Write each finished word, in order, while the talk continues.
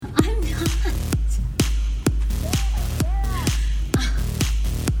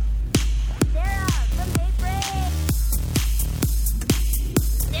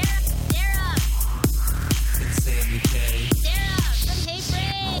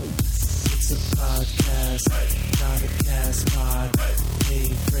podcast, not a cast pod. Hey,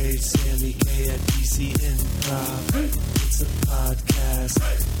 Frase, Sammy K at DC Improv. It's a podcast,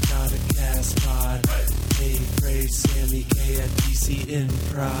 not a cast pod. Hey, Frase, Sammy K at DC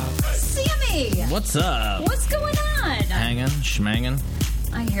Improv. Sammy! What's up? What's going on? Hanging, schmanging.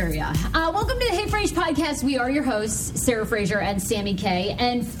 I hear ya. Welcome to the Hey Frase podcast. We are your hosts, Sarah Fraser and Sammy K.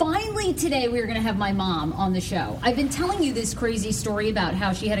 And finally today we are going to have my mom on the show. I've been telling you this crazy story about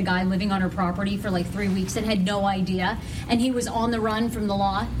how she had a guy living on her property for like 3 weeks and had no idea. And he was on the run from the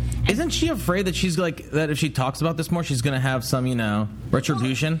law. Isn't she afraid that she's like, that if she talks about this more, she's going to have some,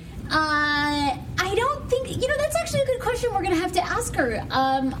 retribution? I don't think, that's actually a good question. We're going to have to ask her.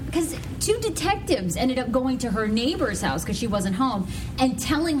 Because 2 detectives ended up going to her neighbor's house because she wasn't home and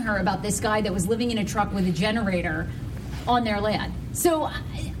telling her about this guy that was living in a truck with a generator on their land. So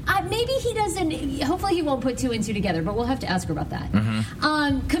maybe he doesn't, hopefully he won't put 2 and 2 together, but we'll have to ask her about that.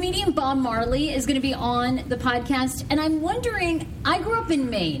 Mm-hmm. Comedian Bob Marley is going to be on the podcast, and I'm wondering, I grew up in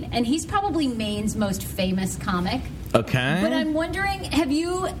Maine, and he's probably Maine's most famous comic. Okay. But I'm wondering, had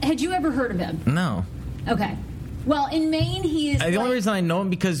you ever heard of him? No. Okay. Well, in Maine, he is The only reason I know him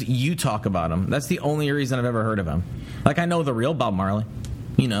because you talk about him. That's the only reason I've ever heard of him. Like, I know the real Bob Marley.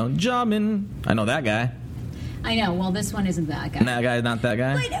 Jamin. I know that guy. I know. Well, this one isn't that guy. That guy, not that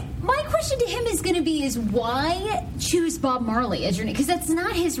guy? But my question to him is going to be why choose Bob Marley as your name? Because that's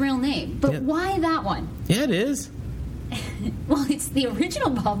not his real name. But why that one? Yeah, it is. Well, it's the original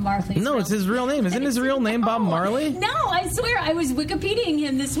Bob Marley. No, it's his real name. Isn't his real name Bob Marley? No, I swear. I was Wikipediaing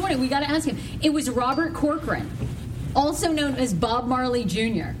him this morning. We got to ask him. It was Robert Corcoran, also known as Bob Marley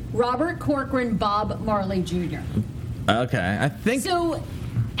Jr. Robert Corcoran Bob Marley Jr. Okay, I think... So...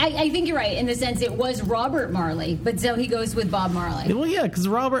 I think you're right in the sense it was Robert Marley, but so he goes with Bob Marley. Well, yeah, because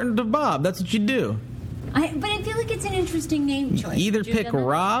Robert and Bob, that's what you do. But I feel like it's an interesting name choice. Either pick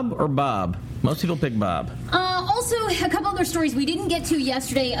Rob or Bob. Most people pick Bob. Also, a couple other stories we didn't get to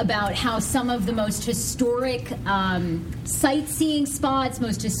yesterday about how some of the most historic sightseeing spots,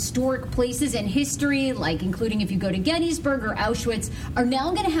 most historic places in history, like including if you go to Gettysburg or Auschwitz, are now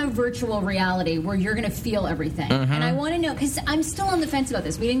going to have virtual reality where you're going to feel everything. Mm-hmm. And I want to know, because I'm still on the fence about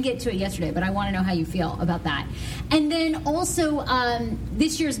this. We didn't get to it yesterday, but I want to know how you feel about that. And then also,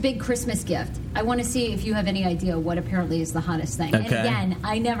 this year's big Christmas gift. I want to see if you have any idea what apparently is the hottest thing. Okay. And again,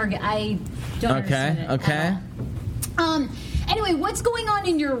 I don't understand it at all. Anyway, what's going on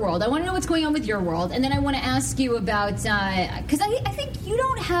in your world? I want to know what's going on with your world, and then I want to ask you about because I think you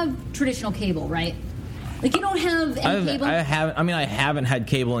don't have traditional cable, right? Like you don't have any cable. I haven't had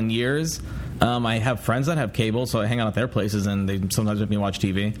cable in years. I have friends that have cable, so I hang out at their places, and they sometimes make me watch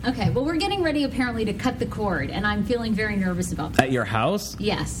TV. Okay, well, we're getting ready apparently to cut the cord, and I'm feeling very nervous about that. At your house?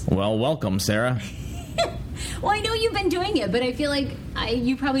 Yes. Well, welcome, Sarah. Well, I know you've been doing it, but I feel like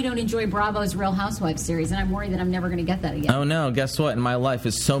you probably don't enjoy Bravo's Real Housewives series, and I'm worried that I'm never going to get that again. Oh, no. Guess what? My life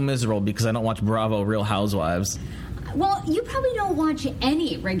is so miserable because I don't watch Bravo Real Housewives. Well, you probably don't watch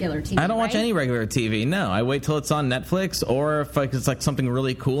any regular TV, I don't watch any regular TV, no. I wait till it's on Netflix, or if it's like something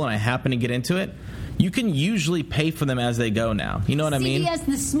really cool and I happen to get into it. You can usually pay for them as they go now. You know what I mean? CBS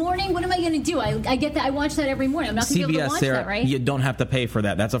This Morning, what am I going to do? I get that. I watch that every morning. I'm not going to be able to watch Sarah, that, right? You don't have to pay for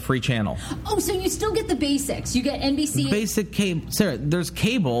that. That's a free channel. Oh, so you still get the basics. You get NBC. Basic cable. Sarah, there's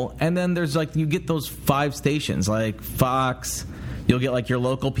cable, and then there's you get those 5 stations, like Fox. You'll get your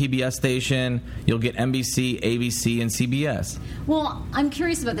local PBS station. You'll get NBC, ABC, and CBS. Well, I'm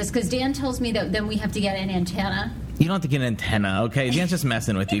curious about this because Dan tells me that then we have to get an antenna. You don't have to get an antenna, okay? Dan's just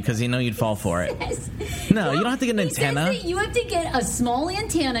messing with you because you'd fall for it. No, you don't have to get an antenna. Says that you have to get a small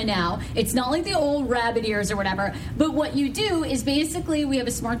antenna now. It's not like the old rabbit ears or whatever. But what you do is basically we have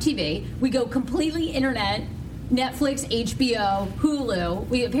a smart TV. We go completely internet. Netflix, HBO, Hulu.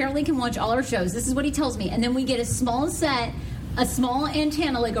 We apparently can watch all our shows. This is what he tells me. And then we get a small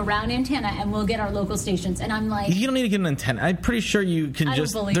antenna, like a round antenna, and we'll get our local stations. And I'm like... You don't need to get an antenna. I'm pretty sure you can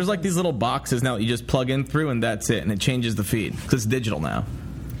just... There's these little boxes now that you just plug in through, and that's it. And it changes the feed. Because it's digital now.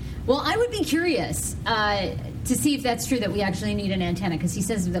 Well, I would be curious to see if that's true that we actually need an antenna, because he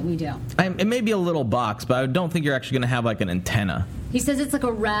says that we do. It may be a little box, but I don't think you're actually going to have an antenna. He says it's like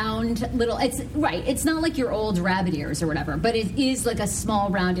a round little... It's right. It's not like your old rabbit ears or whatever, but it is like a small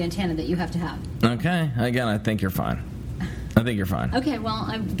round antenna that you have to have. Okay. Again, I think you're fine. I think you're fine. Okay, well,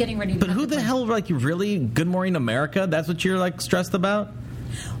 I'm getting ready to... But who the hell, really? Good Morning America? That's what you're, stressed about?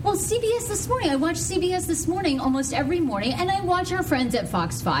 Well, CBS This Morning. I watch CBS This Morning almost every morning, and I watch our friends at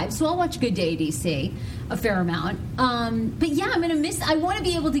Fox 5, so I'll watch Good Day DC a fair amount. But yeah, I'm going to miss... I want to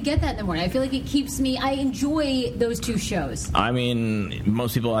be able to get that in the morning. I feel like it keeps me... I enjoy those two shows. I mean,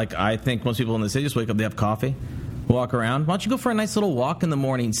 most people, I think most people in the city just wake up, they have coffee. walk around. Why don't you go for a nice little walk in the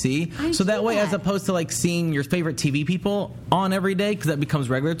morning, see? So that way, as opposed to like seeing your favorite TV people on every day, because that becomes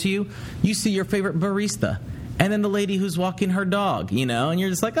regular to you, you see your favorite barista. And then the lady who's walking her dog, you know, and you're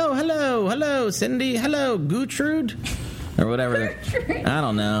just like, oh, hello, Cindy, hello, Gertrude, or whatever. I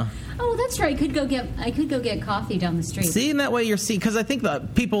don't know. Oh, that's right. I could go get coffee down the street. See, in that way you're seeing, because I think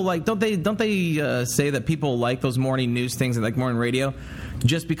that people like, don't they say that people like those morning news things and like morning radio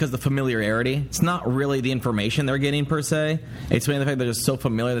just because the familiarity? It's not really the information they're getting per se. It's mainly the fact they're just so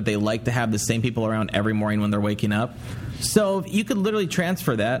familiar that they like to have the same people around every morning when they're waking up. So you could literally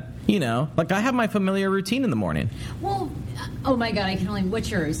transfer that, you know. Like I have my familiar routine in the morning. Well, oh my God, I can only... What's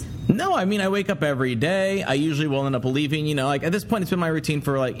yours? No, I mean, I wake up every day. I usually will end up leaving, you know. Like at this point, it's been my routine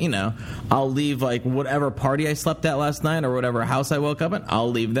for like, you know, I'll leave like whatever party I slept at last night or whatever house I woke up in. I'll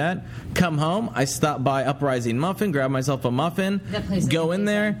leave that. Come home. I stop by Uprising Muffin, grab myself a muffin, go in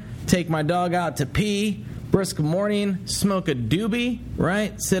there, take my dog out to pee. Brisk morning, smoke a doobie,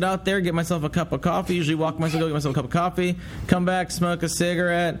 right? Sit out there, get myself a cup of coffee. Usually walk myself, go get myself a cup of coffee. Come back, smoke a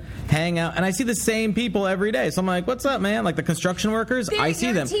cigarette, hang out. And I see the same people every day. So I'm like, what's up, man? Like the construction workers, I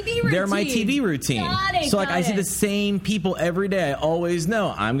see them. They're my TV routine. So like I see the same people every day. I always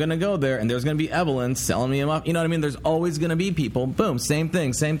know I'm going to go there and there's going to be Evelyn selling me them up. You know what I mean? There's always going to be people. Boom, same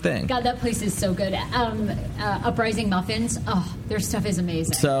thing. God, that place is so good. Uprising Muffins, oh, their stuff is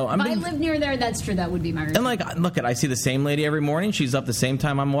amazing. So if I lived near there, that's true. That would be my routine. And like, look I see the same lady every morning. She's up the same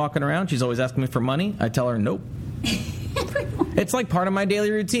time I'm walking around. She's always asking me for money. I tell her nope. It's like part of my daily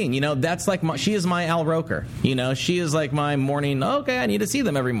routine. You know, that's like she is my Al Roker. You know, she is like my morning. Okay, I need to see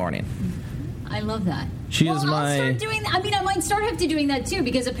them every morning. I love that. I'll start doing that. I mean, I might start have to doing that too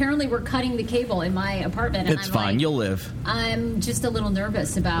because apparently we're cutting the cable in my apartment. And it's fine. You'll live. I'm just a little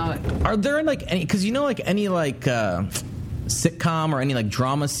nervous about. Are there like any? Because you know, like any like. Sitcom or any like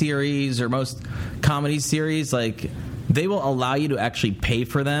drama series or most comedy series, like they will allow you to actually pay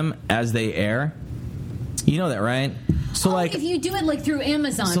for them as they air. You know that, right? So like if you do it like through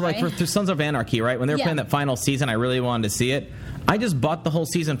Amazon, so like for Sons of Anarchy, right? When they were playing that final season, I really wanted to see it. I just bought the whole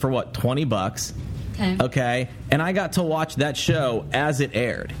season for what, $20? Okay, and I got to watch that show as it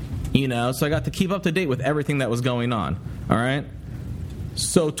aired. You know, so I got to keep up to date with everything that was going on. All right,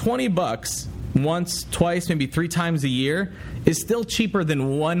 so $20. Once, twice, maybe 3 times a year is still cheaper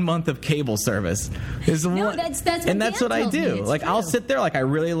than 1 month of cable service. That's what I do. Like, I'll sit there, like, I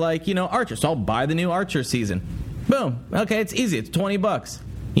really like, you know, Archer, so I'll buy the new Archer season. Boom. Okay, it's easy. It's $20.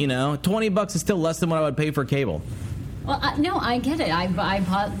 You know, $20 is still less than what I would pay for cable. Well, no, I get it. I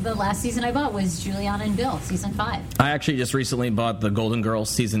bought the last season I bought was Juliana and Bill, season 5. I actually just recently bought the Golden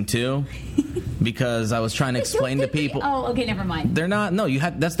Girls season 2 because I was trying to explain to people. Oh, okay, never mind. They're not. No,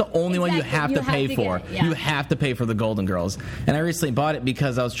 that's the only one you have to pay for. Yeah. You have to pay for the Golden Girls. And I recently bought it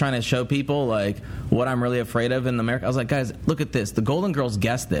because I was trying to show people like what I'm really afraid of in America. I was like, guys, look at this. The Golden Girls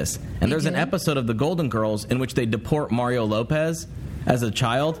guessed this, and there's an episode of the Golden Girls in which they deport Mario Lopez. As a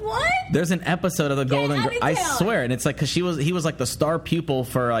child, what? There's an episode of the Golden Girls. I swear, and it's like because he was like the star pupil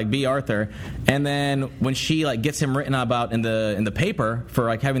for like B. Arthur, and then when she like gets him written about in the paper for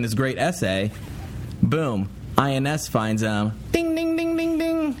like having this great essay, boom, INS finds him, ding ding ding ding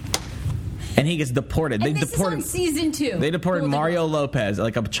ding, and he gets deported. And this is on season 2. They deported Mario Lopez,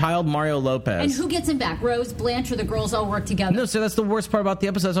 like a child Mario Lopez. And who gets him back? Rose, Blanche, or the girls all work together? No, so that's the worst part about the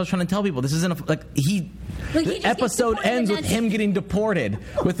episode. I was trying to tell people this isn't the episode ends with him getting deported,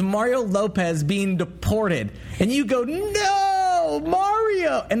 with Mario Lopez being deported, and you go, no,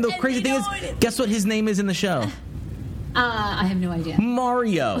 Mario. And the crazy thing is, guess what his name is in the show? I have no idea.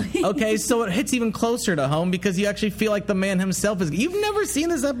 Mario. Okay, so it hits even closer to home because you actually feel like the man himself is. You've never seen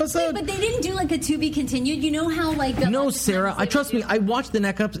this episode? Wait, but they didn't do like a to be continued. You know how like. No, Sarah. Trust me. I watched the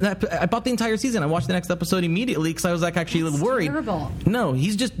next episode. I bought the entire season. I watched the next episode immediately because I was like actually worried. Terrible. No,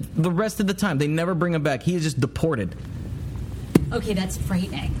 he's just the rest of the time they never bring him back. He is just deported. Okay, that's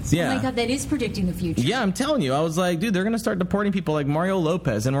frightening. Yeah. Oh my God, that is predicting the future. Yeah, I'm telling you. I was like, dude, they're going to start deporting people like Mario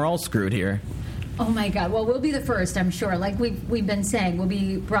Lopez, and we're all screwed here. Oh my God! Well, we'll be the first, I'm sure. Like we've been saying, we'll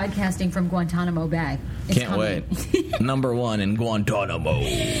be broadcasting from Guantanamo Bay. Can't wait. Number 1 in Guantanamo.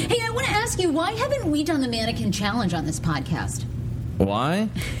 Hey, I want to ask you, why haven't we done the mannequin challenge on this podcast? Why?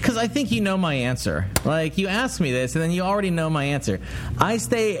 Because I think you know my answer. Like you ask me this, and then you already know my answer. I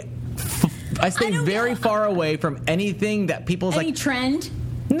stay very far away from anything that people's any trend.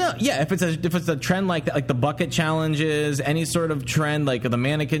 No, yeah, if it's a trend like that, like the bucket challenges, any sort of trend like the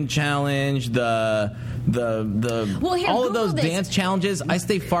mannequin challenge, the Well, here, all of Google those this. dance challenges. I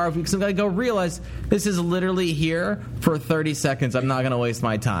stay far because I go realize this is literally here for 30 seconds. I'm not going to waste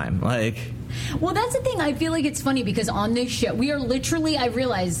my time. Well, that's the thing. I feel like it's funny because on this show, we are literally, I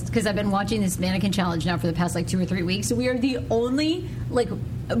realized, because I've been watching this mannequin challenge now for the past 2 or 3 weeks, we are the only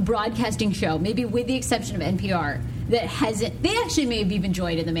broadcasting show, maybe with the exception of NPR, that hasn't. They actually may have even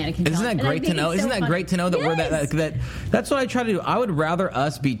joined in the mannequin challenge. Isn't that great to know? Isn't that great to know that we're that? That's what I try to do. I would rather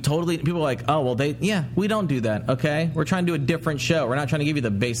us be totally. People are like, oh well, we don't do that. Okay, we're trying to do a different show. We're not trying to give you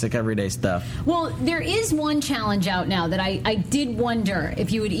the basic everyday stuff. Well, there is one challenge out now that I did wonder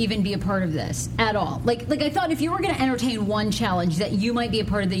if you would even be a part of this at all. Like I thought if you were going to entertain one challenge that you might be a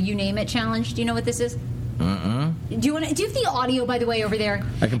part of the You Name It challenge. Do you know what this is? Do you have the audio, by the way, over there?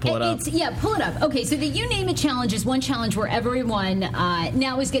 I can pull it up. Pull it up. Okay, so the You Name It challenge is one challenge where everyone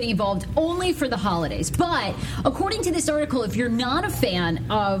now is getting involved only for the holidays. But according to this article, if you're not a fan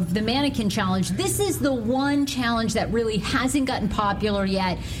of the mannequin challenge, this is the one challenge that really hasn't gotten popular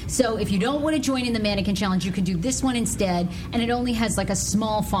yet. So if you don't want to join in the mannequin challenge, you can do this one instead, and it only has a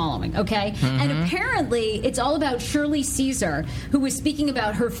small following, okay? And apparently, it's all about Shirley Caesar, who was speaking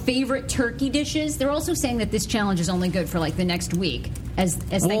about her favorite turkey dishes. They're also saying that this challenge is only good for the next week, as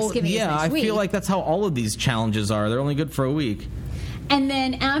Thanksgiving is next week. I feel like that's how all of these challenges are. They're only good for a week. And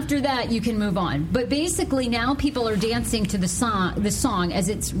then after that, you can move on. But basically, now people are dancing to the song as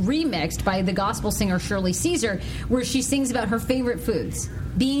it's remixed by the gospel singer Shirley Caesar, where she sings about her favorite foods: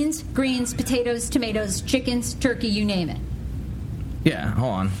 beans, greens, potatoes, tomatoes, chickens, turkey, you name it. Yeah,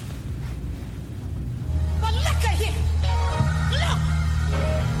 hold on. But look at him! Look!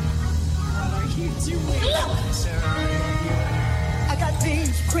 I got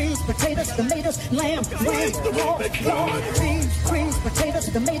beans, greens, potatoes, tomatoes, lamb, beans, greens, potatoes,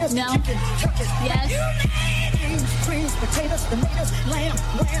 tomatoes, No. chicken, turkey. Yes. Beans, greens, potatoes, tomatoes, lamb,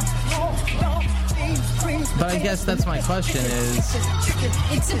 beans, greens, But I guess that's my question is...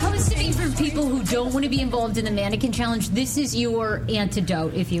 It's supposed to be for people who don't want to be involved in the mannequin challenge. This is your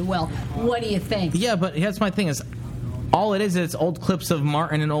antidote, if you will. What do you think? Yeah, but that's my thing is... All it is, it's old clips of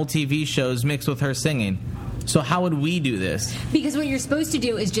Martin and old TV shows mixed with her singing. So how would we do this? Because what you're supposed to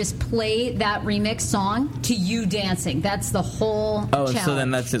do is just play that remix song to you dancing. That's the whole challenge. So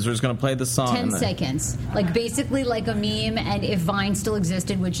then that's it. We're just going to play the song. 10 seconds. Basically like a meme, and if Vine still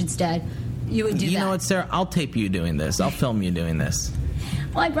existed, which it's dead, you would do that. You know what, Sarah? I'll tape you doing this. I'll film you doing this.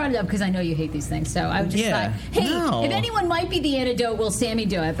 Well, I brought it up because I know you hate these things, so I would just thought, hey, if anyone might be the antidote, will Sammy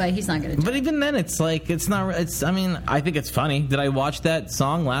do it? But he's not going to do it. But even then, it's not. I think it's funny. Did I watch that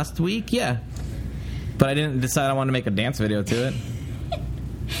song last week? Yeah. But I didn't decide I wanted to make a dance video to it.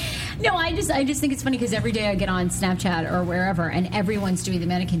 No, I just think it's funny because every day I get on Snapchat or wherever, and everyone's doing the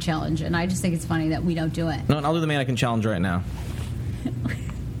mannequin challenge, and I just think it's funny that we don't do it. No, I'll do the mannequin challenge right now.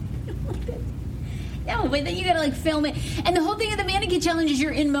 No, but then you gotta film it. And the whole thing of the mannequin challenge is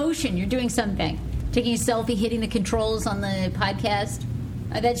you're in motion. You're doing something. Taking a selfie, hitting the controls on the podcast.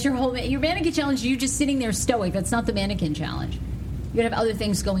 That's your mannequin challenge. You're just sitting there stoic. That's not the mannequin challenge. You gotta have other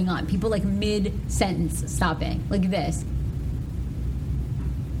things going on. People mid-sentence stopping. Like this.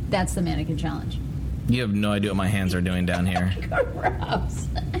 That's the mannequin challenge. You have no idea what my hands are doing down here. Gross.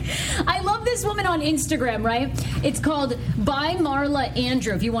 I love this woman on Instagram, right? It's called By Marla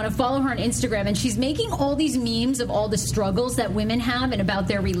Andrew, if you want to follow her on Instagram. And she's making all these memes of all the struggles that women have and about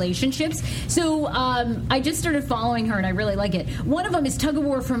their relationships. So I just started following her, and I really like it. One of them is Tug of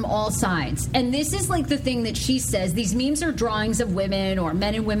War from All Sides. And this is the thing that she says. These memes are drawings of women or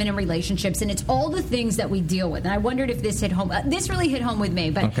men and women in relationships, and it's all the things that we deal with. And I wondered if this hit home. This really hit home with me.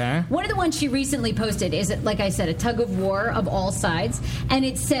 But one of the ones she recently posted is, like I said, a tug of war of all sides. And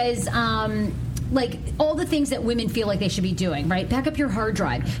it says, all the things that women feel like they should be doing, right? Back up your hard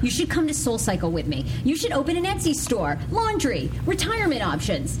drive. You should come to SoulCycle with me. You should open an Etsy store. Laundry. Retirement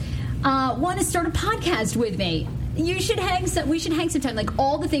options. Want to start a podcast with me. We should hang sometime.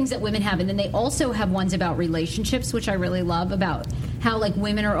 All the things that women have. And then they also have ones about relationships, which I really love, about how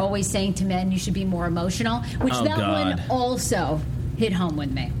women are always saying to men, you should be more emotional, which one also hit home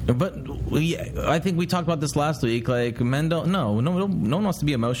with me. But I think we talked about this last week. Men don't. No one wants to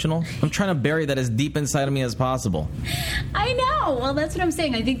be emotional. I'm trying to bury that as deep inside of me as possible. I know. Well, that's what I'm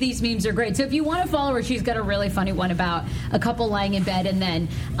saying. I think these memes are great. So if you want to follow her, she's got a really funny one about a couple lying in bed, and then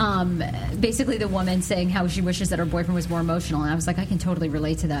basically the woman saying how she wishes that her boyfriend was more emotional. And I was like, I can totally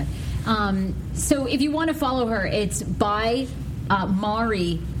relate to that. So if you want to follow her, it's by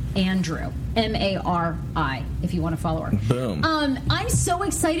Mari Andrew. Mari, if you want to follow her. Boom. I'm so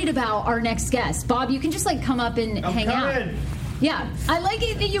excited about our next guest. Bob, you can just come up and hang out. Yeah. I like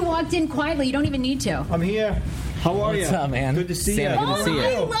it that you walked in quietly. You don't even need to. I'm here. How are you? What's up, man? Good to see Sam, you. good to see you.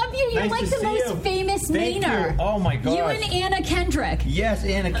 I love you. You're Nice like to the see most you. famous Thank Mainer. you. Oh my God. You and Anna Kendrick. Yes,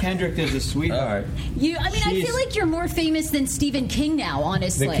 Anna Kendrick is a sweetheart. I feel like you're more famous than Stephen King now,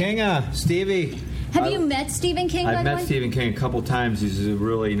 honestly. The King, Stevie. Have you met Stephen King, by I've the met way? Stephen King a couple times. He's a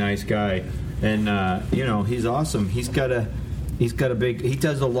really nice guy, and he's awesome. He's got a big. He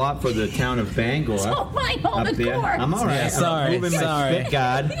does a lot for the town of Bangor. Oh my, hold up the there. course. I'm all right. Yeah, sorry, I'm moving my sorry. spit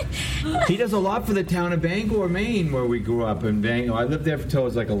guard. He does a lot for the town of Bangor, Maine, where we grew up in Bangor. I lived there until I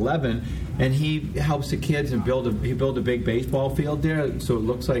was like 11, and he helps the kids and he built a big baseball field there, so it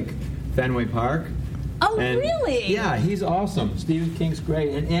looks like Fenway Park. Oh, And, really? Yeah, he's awesome. Stephen King's great,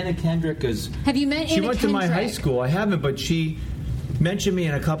 and Anna Kendrick is. Have you met She Anna went Kendrick? to my high school. I haven't, but she mentioned me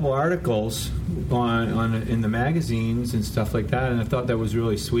in a couple articles in the magazines and stuff like that, and I thought that was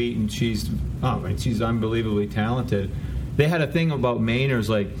really sweet. And she's unbelievably talented. They had a thing about Mainers,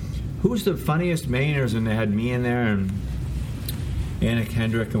 like who's the funniest Mainers, and they had me in there and Anna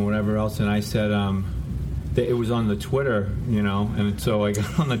Kendrick and whatever else, and I said it was on the Twitter, and so I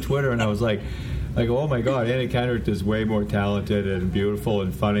got on the Twitter and I was like, oh my God, Anna Kendrick is way more talented and beautiful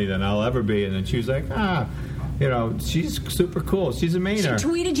and funny than I'll ever be. And then she was like, she's super cool. She's a She Mainer.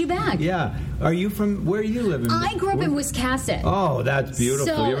 tweeted you back. Yeah. Are you from, where do you live? I grew up in Wisconsin. Oh, that's beautiful.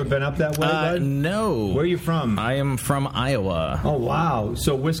 So- You ever been up that way, bud? No. Where are you from? I am from Iowa. Oh, wow.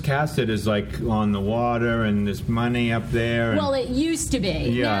 So Wisconsin is like on the water and there's money up there. Well, it used to be.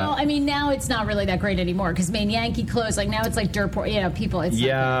 Yeah. Now it's not really that great anymore because Maine Yankee closed. Like now it's like dirt poor. People. It's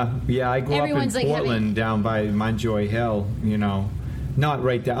Yeah. I grew up in Everyone's, like, Portland down by Montjoy Hill, Not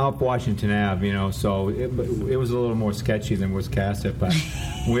right there, up Washington Ave, so it was a little more sketchy than Wisconsin, but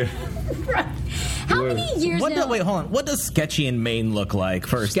we're... How many years now? Wait, hold on. What does sketchy in Maine look like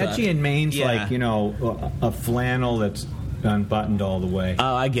first? Sketchy in Maine's Yeah. like, a flannel that's unbuttoned all the way.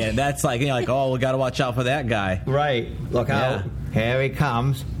 Oh, I get it. That's like, we got to watch out for that guy. Right. Look out. Here he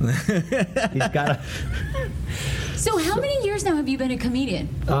comes. He's got So how many years now have you been a comedian?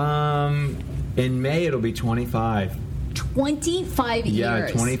 in May it'll be 25. 25 years. Yeah,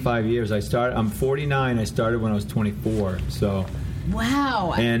 25 years. I'm 49. I started when I was 24, so...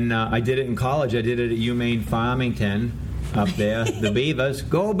 Wow. And I did it in college. I did it at UMaine Farmington up there. The Beavers.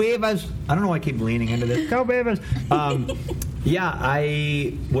 Go Beavers! I don't know why I keep leaning into this. Go Beavers! I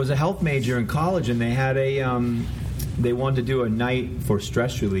was a health major in college, and they had they wanted to do a night for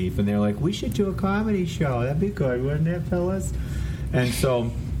stress relief, and they were like, we should do a comedy show. That'd be good, wouldn't it, fellas? And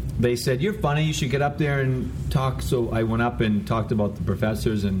so they said, you're funny, you should get up there and talk. So I went up and talked about the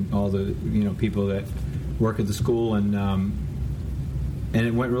professors and all the people that work at the school, and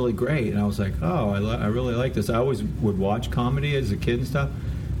it went really great. And I was like, oh, I really like this. I always would watch comedy as a kid and stuff.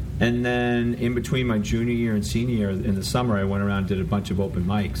 And then in between my junior year and senior year, in the summer, I went around and did a bunch of open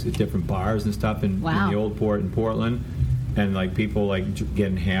mics at different bars and stuff in the Old Port in Portland. And like people like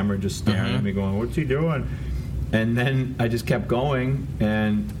getting hammered, just staring at me going, what's he doing? And then I just kept going.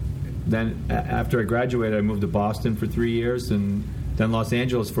 And then after I graduated, I moved to Boston for 3 years and then Los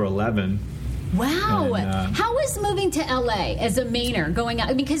Angeles for 11. Wow. And, how was moving to LA as a Mainer going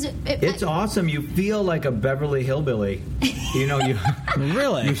out? Because it's awesome. You feel like a Beverly Hillbilly. You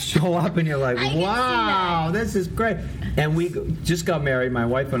Really? You show up and you're like, I can see wow, this is great. And we just got married, my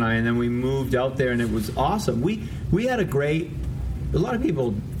wife and I, and then we moved out there, and it was awesome. We had a lot of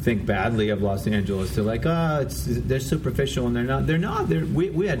people think badly of Los Angeles. They're like, they're superficial, and they're not.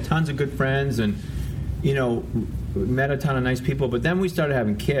 We had tons of good friends, and met a ton of nice people. But then we started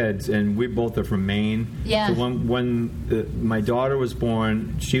having kids, and we both are from Maine. Yeah. So when my daughter was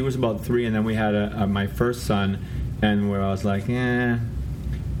born, she was about 3, and then we had my first son, and where I was like,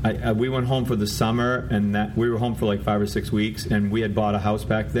 we went home for the summer, and we were home for like 5 or 6 weeks, and we had bought a house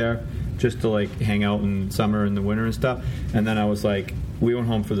back there just to like hang out in summer and the winter and stuff. And then I was like, we went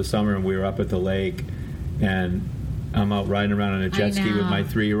home for the summer, and we were up at the lake, and I'm out riding around on a jet ski with my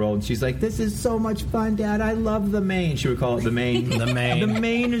 3-year-old, and she's like, this is so much fun, Dad. I love the Maine. She would call it the Maine. The Maine. The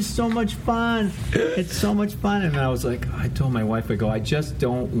Maine is so much fun. It's so much fun. And I was like, I told my wife, I just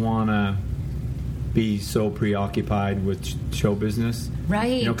don't want to be so preoccupied with show business.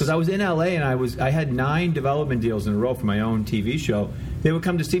 Right. Because I was in LA, and I had 9 development deals in a row for my own TV show. They would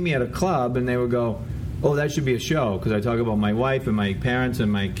come to see me at a club, and they would go, oh, that should be a show, because I talk about my wife and my parents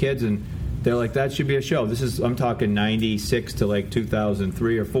and my kids, and they're like, that should be a show. I'm talking 96 to like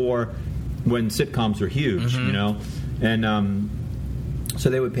 2003 or 4, when sitcoms were huge, and so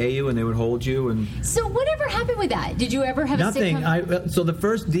they would pay you and they would hold you. And so whatever happened with that? Did you ever have nothing? a sitcom? So the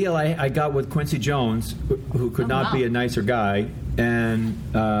first deal I got with Quincy Jones, who could not be a nicer guy, and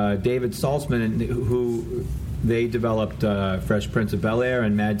David Saltzman, who they developed Fresh Prince of Bel-Air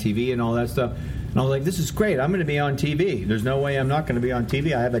and Mad TV and all that stuff. And I was like, this is great. I'm going to be on TV. There's no way I'm not going to be on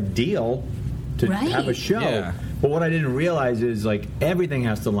TV. I have a deal to have a show. Yeah. But what I didn't realize is, like, everything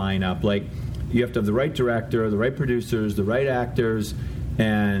has to line up. Like, you have to have the right director, the right producers, the right actors,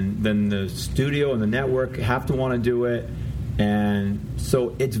 and then the studio and the network have to want to do it. And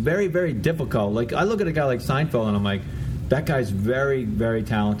so it's very, very difficult. Like, I look at a guy like Seinfeld, and I'm like, that guy's very, very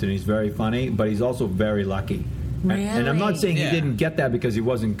talented. He's very funny, but he's also very lucky. Really? And I'm not saying Yeah. he didn't get that because he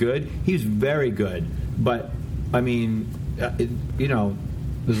wasn't good. He's very good. But, I mean,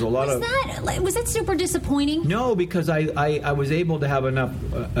 there's a lot Was that super disappointing? No, because I was able to have enough.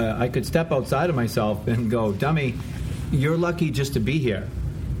 I could step outside of myself and go, dummy, you're lucky just to be here.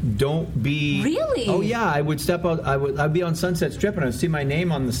 Don't be. Really? Oh yeah, I would step out. I'd be on Sunset Strip and I'd see my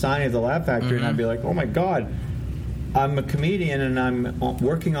name on the sign of the Laugh Factory, and I'd be like, oh my god, I'm a comedian and I'm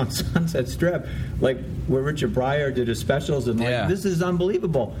working on Sunset Strip, like where Richard Pryor did his specials, and like this is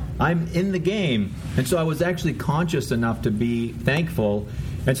unbelievable. I'm in the game, and so I was actually conscious enough to be thankful.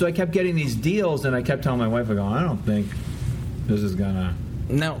 And so I kept getting these deals, and I kept telling my wife, I go, I don't think this is gonna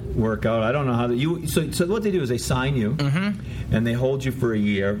work out. I don't know how so what they do is they sign you, and they hold you for a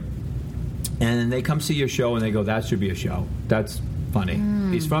year, and they come see your show, and they go, that should be a show. That's funny.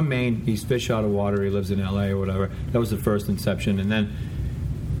 He's from Maine. He's fish out of water. He lives in L.A. or whatever. That was the first inception, and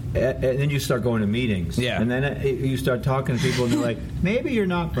then you start going to meetings, and then you start talking to people, and they're like, maybe you're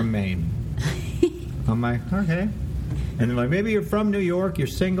not from Maine. I'm like, okay. And they're like, maybe you're from New York, you're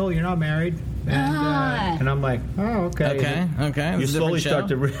single, you're not married. And I'm like, oh, okay. Okay. You slowly start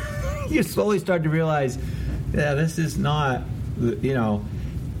to realize, this is not,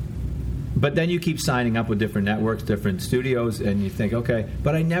 But then you keep signing up with different networks, different studios, and you think, okay.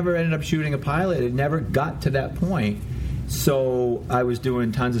 But I never ended up shooting a pilot. It never got to that point. So I was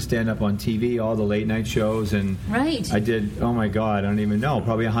doing tons of stand-up on TV, all the late-night shows, and I did, oh my God, I don't even know,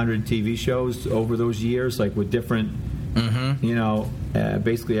 probably 100 TV shows over those years, like with different,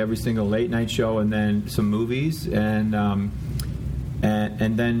 basically every single late-night show, and then some movies, and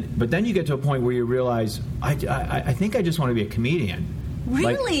then you get to a point where you realize, I think I just want to be a comedian.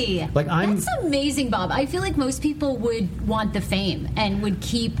 Really? I'm. That's amazing, Bob. I feel like most people would want the fame and would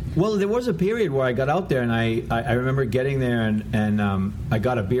keep. Well, there was a period where I got out there, and I remember getting there, and I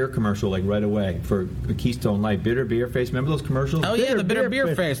got a beer commercial like right away for a Keystone Light, bitter beer face. Remember those commercials? Oh yeah, the bitter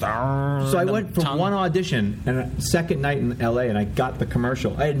beer face. So I went for one audition and a second night in L.A. and I got the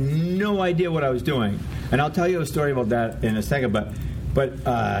commercial. I had no idea what I was doing, and I'll tell you a story about that in a second. But.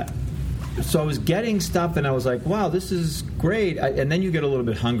 So I was getting stuff, and I was like, wow, this is great. And then you get a little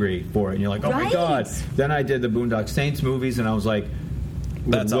bit hungry for it, and you're like, oh, my God. Then I did the Boondock Saints movies, and I was like,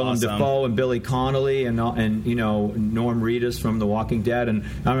 with Willem Dafoe and Billy Connolly and Norm Reedus from The Walking Dead. And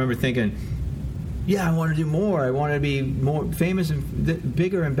I remember thinking, yeah, I want to do more. I want to be more famous and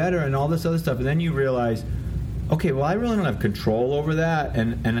bigger and better and all this other stuff. And then you realize, okay, well, I really don't have control over that,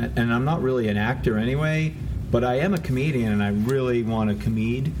 and I'm not really an actor anyway, but I am a comedian, and I really want to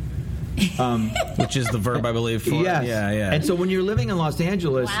comede. Which is the verb, I believe. For yes. Yeah. And so when you're living in Los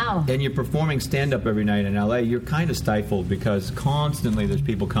Angeles and you're performing stand-up every night in L.A., you're kind of stifled because constantly there's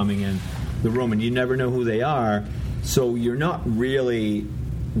people coming in the room and you never know who they are. So you're not really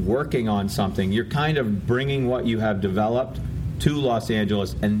working on something. You're kind of bringing what you have developed to Los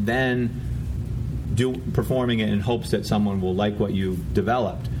Angeles and then performing it in hopes that someone will like what you've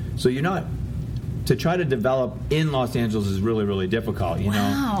developed. So you're not... To try to develop in Los Angeles is really, really difficult,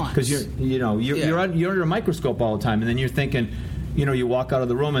 because you're under a microscope all the time, and then you're thinking, you walk out of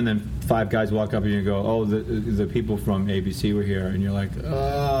the room, and then 5 guys walk up and you go, oh, the people from ABC were here, and you're like,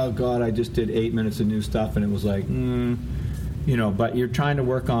 oh God, I just did 8 minutes of new stuff, and it was like, but you're trying to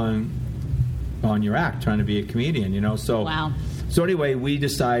work on your act, trying to be a comedian, So anyway, we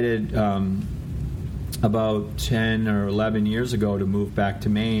decided. About 10 or 11 years ago to move back to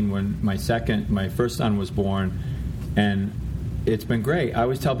Maine when my first son was born, and it's been great. I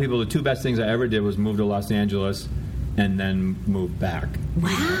always tell people the 2 best things I ever did was move to Los Angeles and then move back.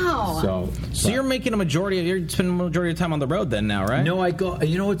 Wow. So you're making you're spending a majority of time on the road then now, right? No, I go.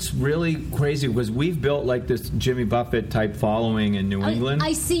 It's really crazy because we've built like this Jimmy Buffett type following in New England.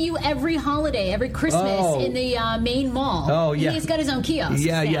 I see you every holiday, every Christmas in the Maine Mall. Oh yeah, he's got his own kiosk.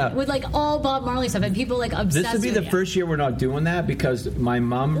 Yeah, with like all Bob Marley stuff, and people like obsessed. This would be the first year we're not doing that because my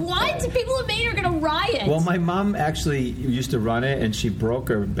mom. What? People in Maine are going to riot. Well, my mom actually used to run it, and she broke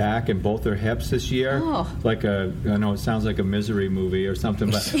her back and both her hips this year. Oh. I know it sounds like a Misery movie or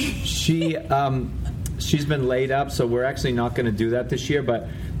something, but she's been laid up, so we're actually not going to do that this year. But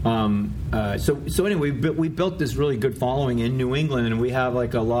so anyway, we built this really good following in New England, and we have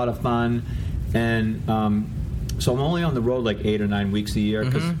like a lot of fun. And so I'm only on the road like 8 or 9 weeks a year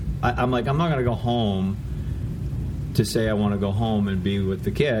because I'm like, I'm not going to go home to say I want to go home and be with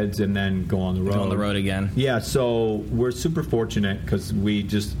the kids and then go on the road. Go on the road again. Yeah, so we're super fortunate because we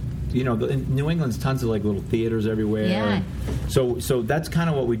just, in New England's tons of like little theaters everywhere. Yeah. So that's kind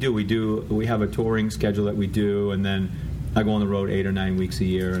of what we do. We have a touring schedule that we do, and then I go on the road 8 or 9 weeks a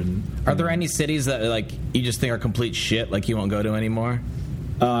year. And are there any cities that like you just think are complete shit, like you won't go to anymore?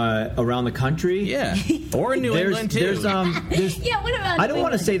 Around the country? Yeah. Or in New England, too. There's Yeah, what about I don't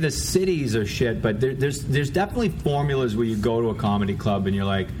want to say the cities are shit, but there's definitely formulas where you go to a comedy club and you're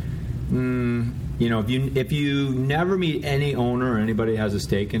like, if you never meet any owner or anybody has a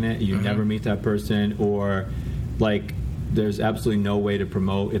stake in it, you never meet that person, or like there's absolutely no way to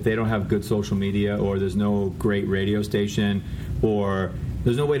promote if they don't have good social media, or there's no great radio station, or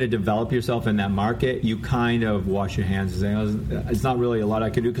there's no way to develop yourself in that market, you kind of wash your hands and say, it's not really a lot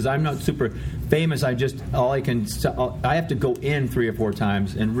I can do because I'm not super famous. I have to go in 3 or 4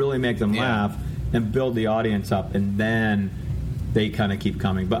 times and really make them laugh and build the audience up, and then they kind of keep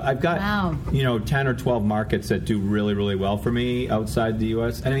coming. But I've got 10 or 12 markets that do really, really well for me outside the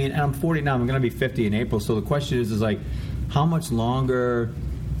U.S. I mean, and I'm 40 now. I'm going to be 50 in April. So the question is like, how much longer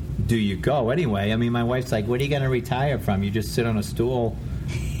do you go anyway? I mean, my wife's like, what are you going to retire from? You just sit on a stool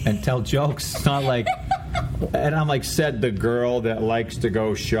and tell jokes. It's not like... And I'm like, said the girl that likes to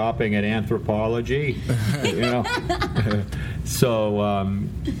go shopping at Anthropology.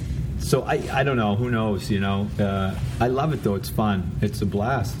 So I don't know. Who knows? I love it though. It's fun. It's a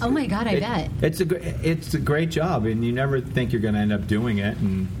blast. Oh my God, I bet it's a great job, and you never think you're going to end up doing it.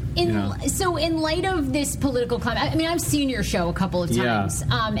 And so in light of this political climate, I mean, I've seen your show a couple of times,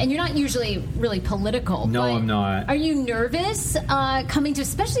 and you're not usually really political. No, I'm not. Are you nervous coming to,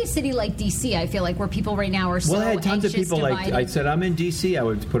 especially a city like D.C.? I feel like where people right now are so Well, I had tons of anxious, people divided. I said, I'm in D.C. I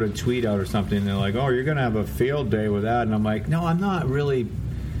would put a tweet out or something, and they're like, oh, you're going to have a field day with that. And I'm like, no, I'm not really.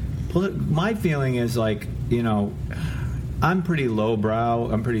 My feeling is like, I'm pretty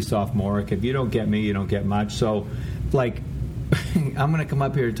lowbrow. I'm pretty sophomoric. If you don't get me, you don't get much. So, like, I'm going to come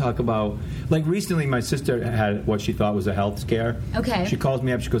up here to talk about, like, recently my sister had what she thought was a health scare. Okay. She calls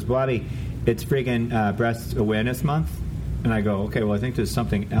me up. She goes, Bobby, it's friggin' Breast Awareness Month. And I go, okay, well, I think there's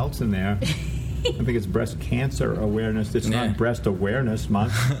something else in there. I think it's Breast Cancer Awareness. It's not Breast Awareness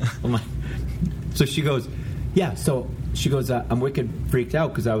Month. I'm like, so she goes, yeah, so she goes, I'm wicked freaked out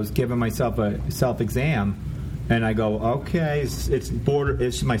because I was giving myself a self-exam. And I go, okay,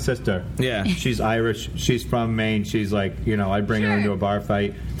 it's my sister. Yeah. She's Irish. She's from Maine. She's like, I'd bring her into a bar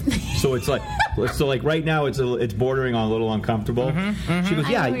fight. So it's like, right now it's bordering on a little uncomfortable. She goes,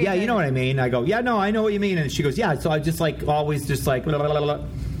 yeah, you know what I mean. I go, yeah, no, I know what you mean. And she goes, yeah. So I just like always just like, blah, blah, blah, blah.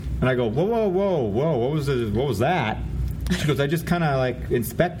 And I go, whoa, what was that? She goes, I just kind of like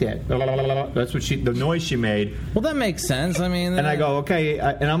inspect it. That's what the noise she made. Well, that makes sense. I mean, and I go, okay,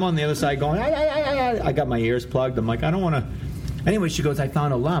 and I'm on the other side going, I got my ears plugged. I'm like, I don't want to. Anyway, she goes, I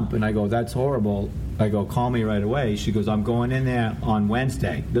found a lump, and I go, that's horrible. I go, call me right away. She goes, I'm going in there on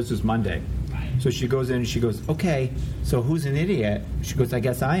Wednesday. This is Monday. So she goes in and she goes, okay, so who's an idiot? She goes, I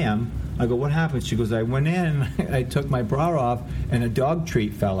guess I am. I go, what happened? She goes, I went in, I took my bra off, and a dog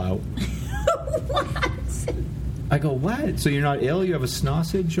treat fell out. What? I go, what? So you're not ill? You have a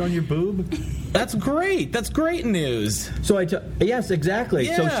sausage on your boob? That's great. That's great news. So yes, exactly.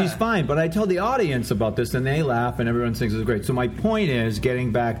 Yeah. So she's fine. But I tell the audience about this, and they laugh, and everyone thinks it's great. So my point is,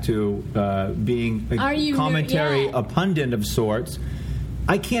 getting back to being a commentary, a pundit of sorts,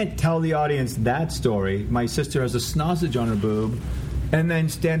 I can't tell the audience that story. My sister has a sausage on her boob, and then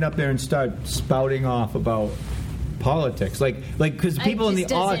stand up there and start spouting off about politics, like because people in the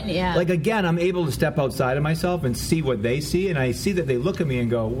audience, like again, I'm able to step outside of myself and see what they see, and I see that they look at me and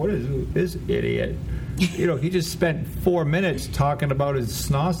go, "What is this idiot?" He just spent 4 minutes talking about his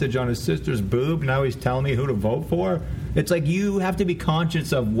sausage on his sister's boob. Now he's telling me who to vote for. It's like you have to be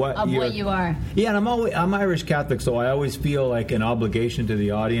conscious of what you are. Yeah, and I'm Irish Catholic, so I always feel like an obligation to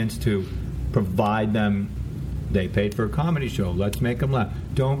the audience to provide them. They paid for a comedy show. Let's make them laugh.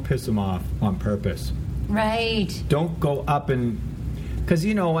 Don't piss them off on purpose. Right. Don't go up and... Because,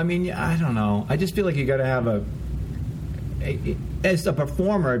 I don't know. I just feel like you got to have as a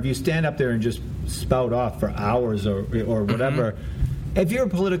performer, if you stand up there and just spout off for hours or whatever... If you're a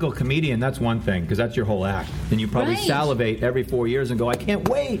political comedian, that's one thing, because that's your whole act. And you probably salivate every 4 years and go, I can't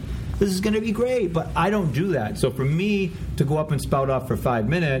wait. This is going to be great. But I don't do that. So for me to go up and spout off for 5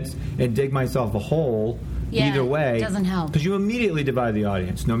 minutes and dig myself a hole... either way, it doesn't help. Because you immediately divide the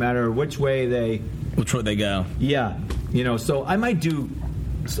audience, no matter which way they go. Yeah, So I might do,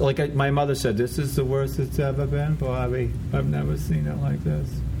 like my mother said, this is the worst it's ever been, Bobby. I've never seen it like this.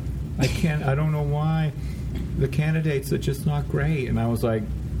 I don't know why. The candidates are just not great. And I was like,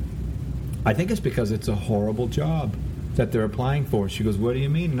 I think it's because it's a horrible job that they're applying for. She goes, what do you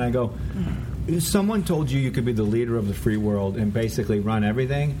mean? And I go, someone told you could be the leader of the free world and basically run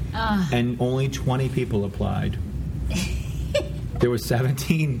everything, and only 20 people applied. There were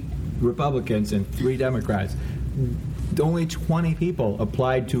 17 Republicans and 3 Democrats. Only 20 people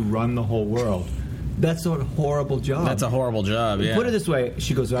applied to run the whole world. That's a horrible job. That's a horrible job, yeah. Put it this way.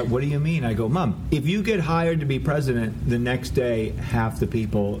 She goes, what do you mean? I go, Mom, if you get hired to be president, the next day half the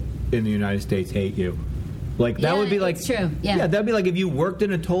people in the United States hate you. Like, that would be like... it's true, yeah. That'd be like if you worked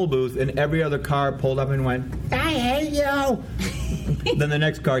in a toll booth and every other car pulled up and went, I hate you! Then the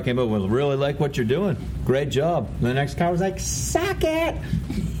next car came up, well, really like what you're doing. Great job. And the next car was like, suck it!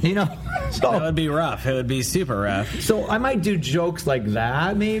 You know? So, that would be rough. It would be super rough. So I might do jokes like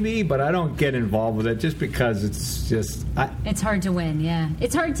that, maybe, but I don't get involved with it just because it's just... it's hard to win, yeah.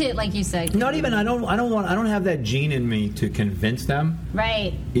 It's hard to, like you said... Not even, I don't have that gene in me to convince them.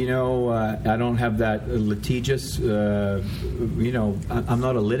 Right. You know, I don't have that litigious, you know, I'm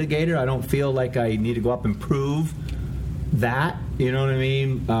not a litigator. I don't feel like I need to go up and prove that. You know what I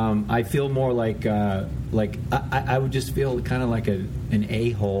mean? I feel more like I would just feel kind of like an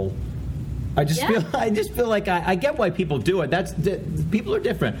a-hole. I just feel like I get why people do it. People are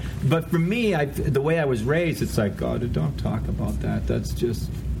different, but for me, the way I was raised, it's like, God, don't talk about that. That's just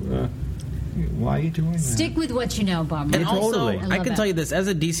why are you doing that? Stick with what you know, Bob. And Totally. also, I can tell you this, as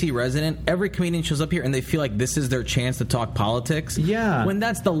a DC resident, every comedian shows up here and they feel like this is their chance to talk politics. Yeah. When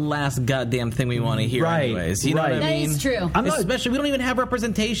that's the last goddamn thing we want to hear anyways. You know what I mean? That is true. Especially, we don't even have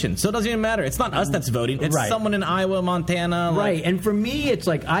representation, so it doesn't even matter. It's not us that's voting. It's someone in Iowa, Montana. Right. And for me, it's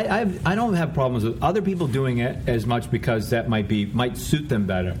like, I don't have problems with other people doing it as much because that might suit them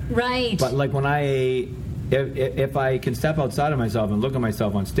better. Right. But like when if I can step outside of myself and look at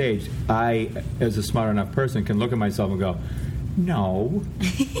myself on stage, I, as a smart enough person, can look at myself and go, no,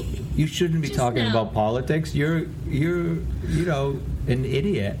 you shouldn't be talking about politics. You're you know, an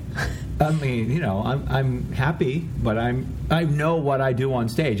idiot. I mean, you know, I'm happy, but I know what I do on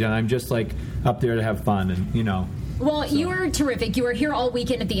stage, and I'm just like up there to have fun, and you know. Well, you are terrific. You are here all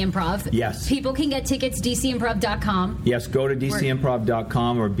weekend at the Improv. Yes. People can get tickets, dcimprov.com. Yes, go to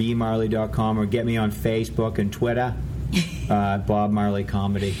dcimprov.com or bmarley.com or get me on Facebook and Twitter, Bob Marley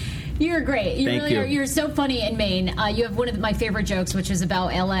Comedy. You're great. You Thank really you. are. You're so funny in Maine. You have one of my favorite jokes, which is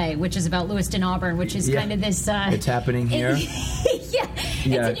about L.A., which is about Lewiston, Auburn, which is kind of this... it's happening here? Yeah.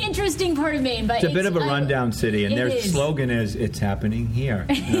 It's an interesting part of But it's a bit of a rundown city, and their slogan is, it's happening here.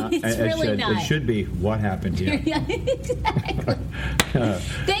 It's really not. It should be, what happened here? Exactly.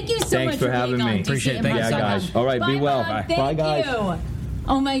 Thank you so much Thanks for having being me. on Appreciate it. DC Thank you Improv. so guys. All right, Bye, be well. Bob. Bye. Thank Bye, guys. you.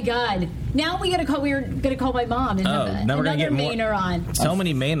 Oh my God! Now we gotta call. We're gonna call my mom and have now we're gonna another get more. Mainer on. So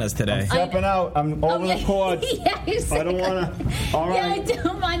many Mainas today. Stepping out. I'm over the cords. Yeah, I don't want to. All right. Yeah,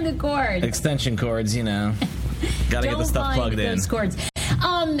 don't mind the cord. Extension cords, you know. Gotta get the stuff plugged in. Those cords.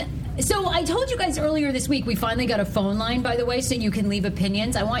 So I told you guys earlier this week we finally got a phone line, by the way, so you can leave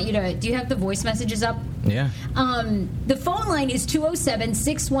opinions. I want you to. Do you have the voice messages up? Yeah. The phone line is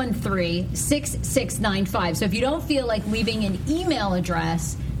 207-613-6695. So if you don't feel like leaving an email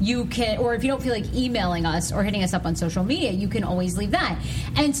address, you can, or if you don't feel like emailing us or hitting us up on social media, you can always leave that.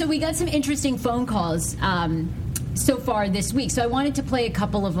 And so we got some interesting phone calls so far this week. So I wanted to play a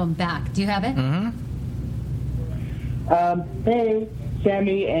couple of them back. Do you have it? Mm-hmm. Hey,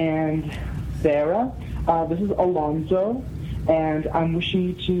 Sammy and Sarah. This is Alonzo, and I'm wishing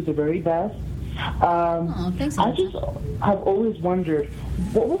you two the very best. Thanks, I just have always wondered,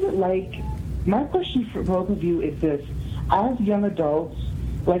 what was it like? My question for both of you is this: as young adults,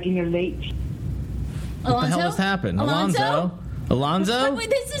 like in your late Alonzo? What the hell just happened? Alonzo? Alonzo?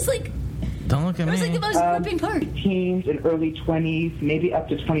 This is like... Don't look at That me. was like the most gripping part. teens and early 20s, maybe up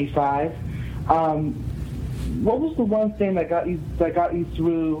to 25, what was the one thing that got you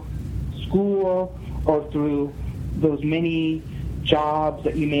through school or through those many jobs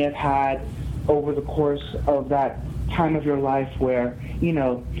that you may have had over the course of that time of your life where, you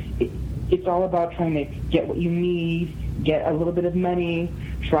know, it's all about trying to get what you need, get a little bit of money,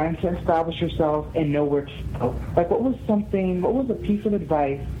 trying to establish yourself and know where to go. Like, what was a piece of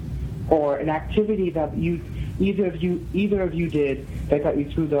advice or an activity that either of you did that got you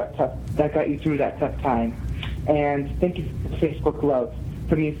through that tough time? And thank you for Facebook love.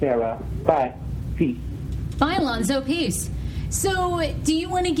 From you, Sarah. Bye. Peace. Bye, Alonzo. Peace. So, do you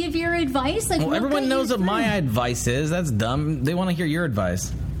want to give your advice? Like, Well, everyone knows what my advice is. That's dumb. They want to hear your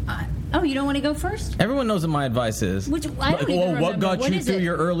advice. You don't want to go first? Everyone knows what my advice is. Which I don't even remember. What got you is through it?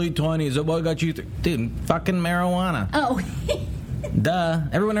 your early 20s? What got you through... Dude, fucking marijuana. Oh. Duh.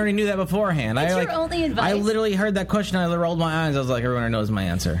 Everyone already knew that beforehand. That's your only advice? I literally heard that question. I rolled my eyes. I was like, everyone already knows my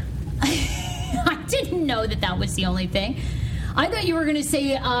answer. I didn't know that was the only thing. I thought you were going to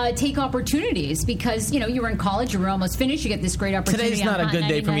say take opportunities because, you were in college, you were almost finished, you get this great opportunity. Today's not a good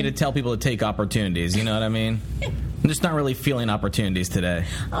day for me to tell people to take opportunities, you know what I mean? I'm just not really feeling opportunities today.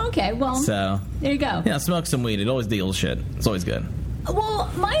 Okay, well, so there you go. Yeah, smoke some weed. It always deals shit. It's always good.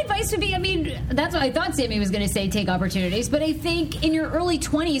 Well, my advice would be, that's what I thought Sammy was going to say, take opportunities. But I think in your early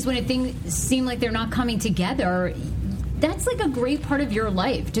 20s, when things seem like they're not coming together, that's like a great part of your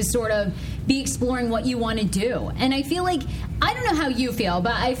life to sort of be exploring what you want to do. And I feel like, I don't know how you feel,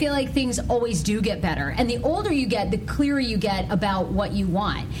 but I feel like things always do get better. And the older you get, the clearer you get about what you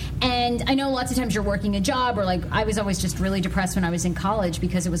want. And I know lots of times you're working a job, or like I was always just really depressed when I was in college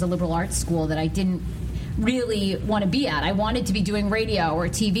because it was a liberal arts school that I didn't really want to be at. I wanted to be doing radio or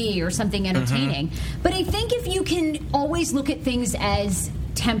TV or something entertaining. Mm-hmm. But I think if you can always look at things as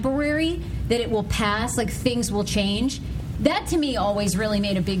temporary, that it will pass, like things will change, that to me always really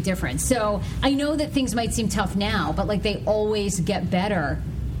made a big difference. So I know that things might seem tough now, but like they always get better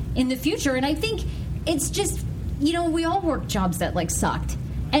in the future. And I think it's just, we all work jobs that like sucked.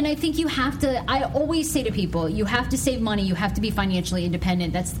 And I think you have to, I always say to people, you have to save money, you have to be financially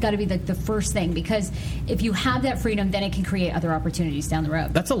independent. That's got to be the first thing, because if you have that freedom, then it can create other opportunities down the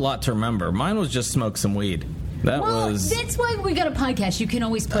road. That's a lot to remember. Mine was just smoke some weed. That's why we got a podcast. You can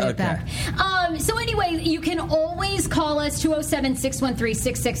always play it back. So anyway, you can always call us,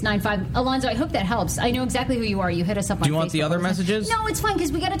 207-613-6695. Alonzo, I hope that helps. I know exactly who you are. You hit us up on Facebook. Do you want the other messages? No, it's fine,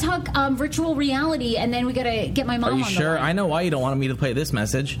 because we got to talk virtual reality, and then we got to get my mom on the line. Are you sure? I know why you don't want me to play this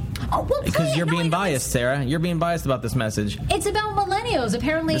message. Oh, well, because you're being biased, Sarah. You're being biased about this message. It's about millennials.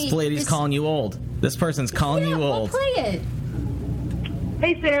 Apparently, this lady's calling you old. This person's calling you old. We'll play it.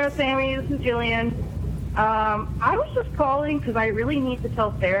 Hey, Sarah, Sammy, this is Jillian. I was just calling because I really need to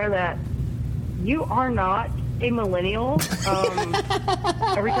tell Sarah that you are not a millennial.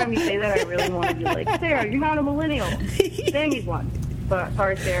 Every time you say that, I really want to be like, Sarah, you're not a millennial. Sammy's one. But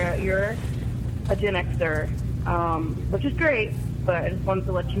sorry, Sarah, you're a Gen Xer, which is great, but I just wanted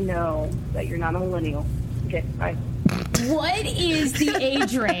to let you know that you're not a millennial. Okay, bye. What is the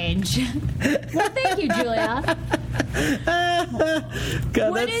age range? Well, thank you, Julia.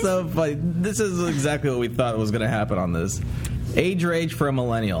 God, that's so funny. This is exactly what we thought was going to happen on this. Age range for a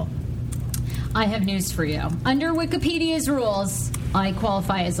millennial. I have news for you. Under Wikipedia's rules, I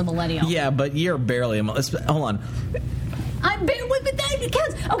qualify as a millennial. Yeah, but you're barely a millennial. Hold on. But that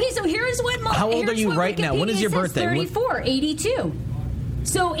counts. Okay, so here's what... How old are you right now? When is your birthday? 34, 82.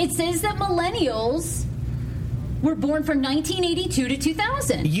 So it says that millennials were born from 1982 to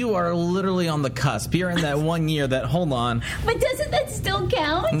 2000. You are literally on the cusp. You're in that 1 year that... Hold on. But doesn't that still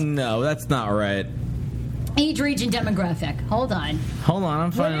count? No, that's not right. Age, range, and demographic. Hold on.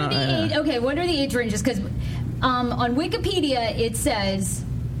 I'm finding out. Okay, what are the age ranges? Because on Wikipedia, it says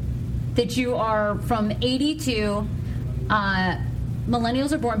that you are from 82...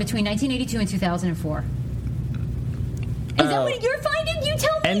 millennials are born between 1982 and 2004. Is that what you're finding? You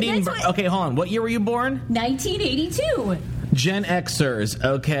tell me. Okay, hold on. What year were you born? 1982. Gen Xers,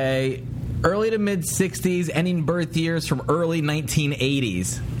 okay. Early to mid 60s, ending birth years from early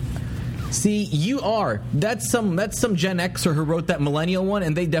 1980s. See, you are. That's some Gen Xer who wrote that millennial one,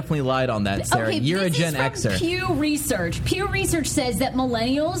 and they definitely lied on that, Sarah. Okay, you're a Gen Xer. Pew Research. Pew Research says that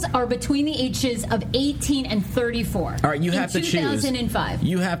millennials are between the ages of 18 and 34. All right, you have to choose. 2005.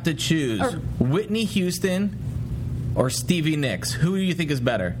 You have to choose Whitney Houston or Stevie Nicks. Who do you think is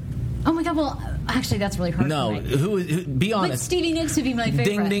better? Oh my God! Well, actually, that's really hard. No, who? Be honest. But Stevie Nicks would be my favorite.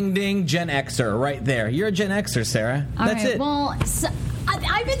 Ding, ding, ding! Gen Xer, right there. You're a Gen Xer, Sarah. That's it. Well,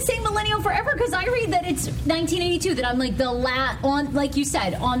 I've been saying millennial forever because I read that it's 1982. That I'm like like you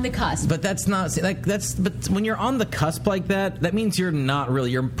said, on the cusp. But that's not But when you're on the cusp like that, that means you're not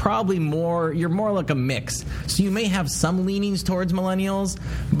really. You're probably more. You're more like a mix. So you may have some leanings towards millennials,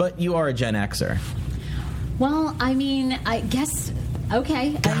 but you are a Gen Xer. Well, I mean, I guess.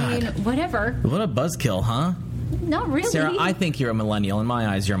 Okay, God. I mean, whatever. What a buzzkill, huh? Not really. Sarah, I think you're a millennial. In my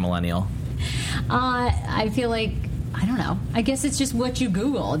eyes, you're a millennial. I feel like, I don't know. I guess it's just what you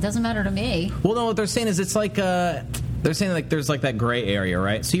Google. It doesn't matter to me. Well, no, what they're saying is it's like, they're saying like there's like that gray area,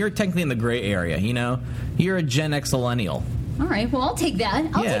 right? So you're technically in the gray area, you know? You're a Gen X-millennial. All right, well, I'll take that.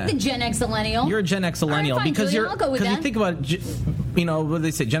 I'll take the Gen X-millennial. You're a Gen X-millennial right, because Julia, I'll go with that. You think about, you know, what do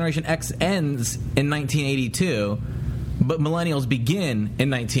they say? Generation X ends in 1982, but millennials begin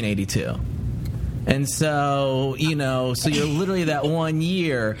in 1982. And so, so you're literally that 1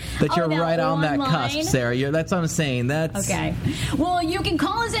 year that you're that right on that one cusp, line? Sarah. That's what I'm saying. That's Okay. Well, you can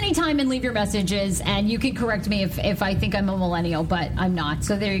call us anytime and leave your messages, and you can correct me if I think I'm a millennial, but I'm not.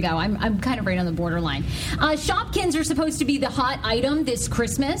 So there you go. I'm kind of right on the borderline. Shopkins are supposed to be the hot item this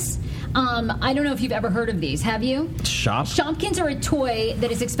Christmas. I don't know if you've ever heard of these. Have you? Shopkins are a toy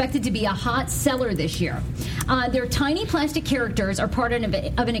that is expected to be a hot seller this year. Their tiny plastic characters are part of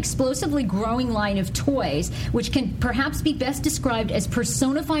an explosively growing line of toys, which can perhaps be best described as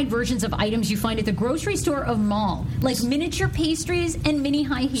personified versions of items you find at the grocery store or mall, like miniature pastries and mini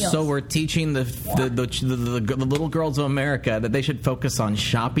high heels. So we're teaching the little girls of America that they should focus on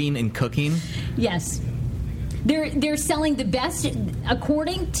shopping and cooking? Yes. They're selling the best,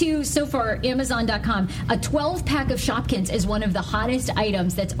 according to, so far, Amazon.com, a 12-pack of Shopkins is one of the hottest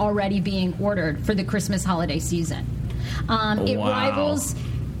items that's already being ordered for the Christmas holiday season. It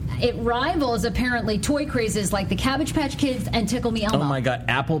rivals, apparently, toy crazes like the Cabbage Patch Kids and Tickle Me Elmo. Oh, my God.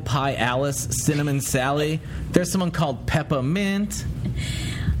 Apple Pie Alice, Cinnamon Sally. There's someone called Peppermint.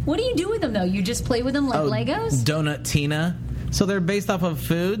 What do you do with them, though? You just play with them like Legos? Donut Tina. So they're based off of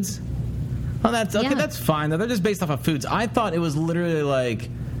foods? Oh, that's okay. Yeah. That's fine. They're just based off of foods. I thought it was literally like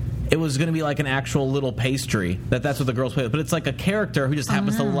it was going to be like an actual little pastry. That's what the girls play with. But it's like a character who just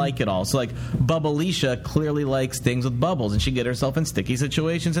happens to like it all. So like Bubbleisha clearly likes things with bubbles, and she get herself in sticky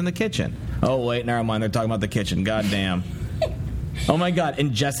situations in the kitchen. Oh wait, never mind. They're talking about the kitchen. God damn. Oh my God.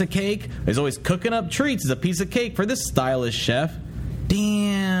 And Jessica Cake is always cooking up treats as a piece of cake for this stylish chef.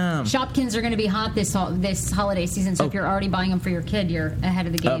 Damn. Shopkins are going to be hot this holiday season, so if you're already buying them for your kid, you're ahead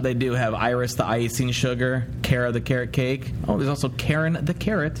of the game. They do have Iris the icing sugar, Kara the carrot cake. Oh, there's also Karen the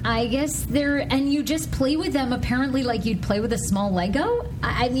carrot. I guess and you just play with them apparently like you'd play with a small Lego?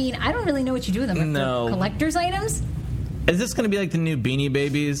 I mean, I don't really know what you do with them. No. Collector's items? Is this going to be like the new Beanie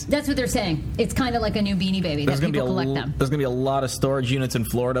Babies? That's what they're saying. It's kind of like a new Beanie Baby that people collect them. There's going to be a lot of storage units in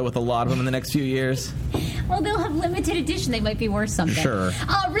Florida with a lot of them in the next few years. Well, they'll have limited edition. They might be worth something. Sure.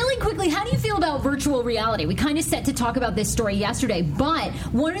 Really quickly, how do you feel about virtual reality? We kind of set to talk about this story yesterday, but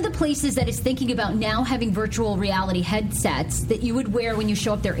one of the places that is thinking about now having virtual reality headsets that you would wear when you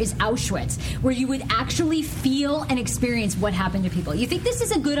show up there is Auschwitz, where you would actually feel and experience what happened to people. You think this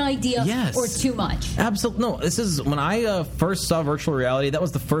is a good idea or too much? Absolutely. No, this is when I first saw virtual reality, that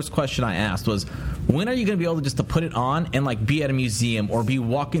was the first question I asked was, when are you going to be able to put it on and like be at a museum or be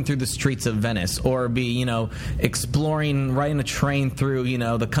walking through the streets of Venice or be, exploring, riding a train through,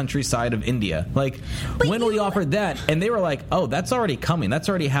 the countryside of India? Like, when will you offer that? And they were like, oh, that's already coming. That's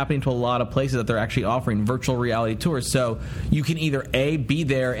already happening to a lot of places that they're actually offering virtual reality tours. So you can either A, be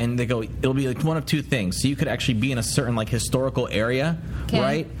there and they go, it'll be like one of two things. So you could actually be in a certain like historical area,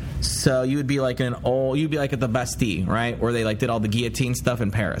 right? So you would be like you'd be like at the Bastille, right? Where they like did all the guillotine stuff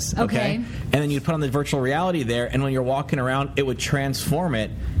in Paris. Okay. And then you'd put on the virtual reality there, and when you're walking around, it would transform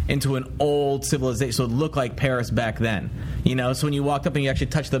it into an old civilization. So it would look like Paris back then. So when you walked up and you actually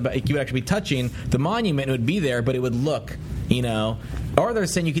touched you would actually be touching the monument, it would be there, but it would look, Or they're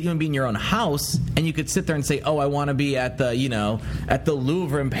saying you could even be in your own house and you could sit there and say, oh, I want to be at the, at the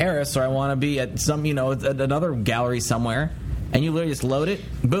Louvre in Paris, or I want to be at some, at another gallery somewhere. And you literally just load it,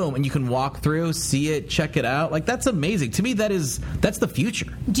 boom, and you can walk through, see it, check it out. Like, that's amazing. To me, that's the future.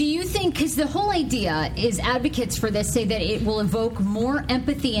 Do you think, because the whole idea is advocates for this say that it will evoke more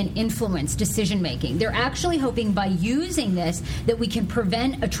empathy and influence decision-making. They're actually hoping by using this that we can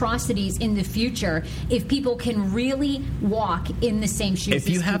prevent atrocities in the future if people can really walk in the same shoes as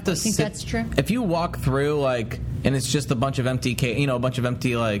people. Have to think that's true? If you walk through, and it's just a bunch of empty,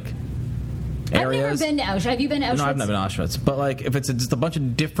 areas. I've never been to Auschwitz. Have you been to Auschwitz? No, I've never been to Auschwitz. But if it's just a bunch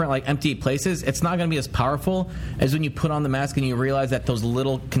of different empty places, it's not going to be as powerful as when you put on the mask and you realize that those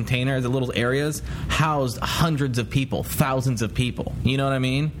little containers, the little areas, housed hundreds of people, thousands of people. You know what I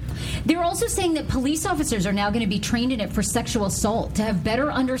mean? They're also saying that police officers are now going to be trained in it for sexual assault to have better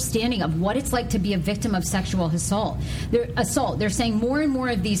understanding of what it's like to be a victim of sexual assault. They're saying more and more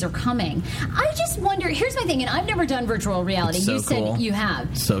of these are coming. I just wonder. Here's my thing, and I've never done virtual reality. It's so you cool. Said you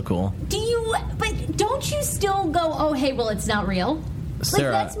have. So cool. Do you? But don't you still go, oh, hey, well, it's not real?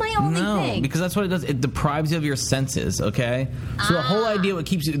 Sarah, that's my only thing. No, because that's what it does. It deprives you of your senses, okay? So the whole idea, what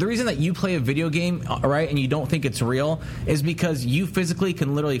keeps you... The reason that you play a video game, right, and you don't think it's real is because you physically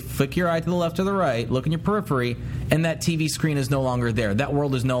can literally flick your eye to the left or the right, look in your periphery, and that TV screen is no longer there. That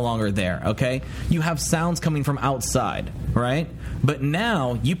world is no longer there, okay? You have sounds coming from outside, right? But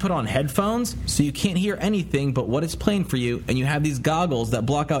now you put on headphones so you can't hear anything but what it's playing for you, and you have these goggles that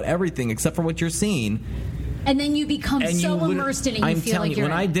block out everything except for what you're seeing. And then you become And so you immersed in it, you I'm feel telling like you, you're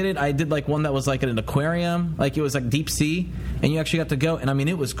when in I it. did it, I did like one that was like in an aquarium, like it was like deep sea, and you actually got to go. And I mean,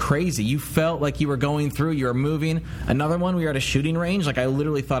 it was crazy. You felt like you were going through, you were moving. Another one, we were at a shooting range. Like I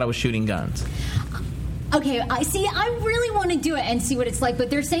literally thought I was shooting guns. Okay, I see. I really want to do it and see what it's like, but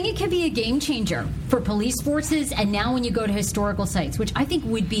they're saying it could be a game changer for police forces. And now, when you go to historical sites, which I think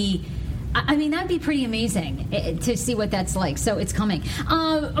would be, I mean, that'd be pretty amazing to see what that's like. So it's coming.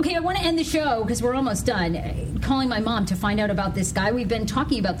 Okay, I want to end the show because we're almost done. Calling my mom to find out about this guy. We've been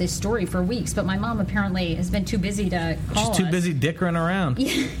talking about this story for weeks, but my mom apparently has been too busy to call. She's too busy dickering around.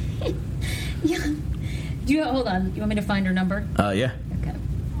 Yeah. Yeah. Hold on. You want me to find her number? Yeah. Okay.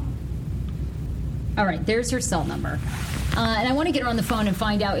 All right, there's her cell number. And I want to get her on the phone and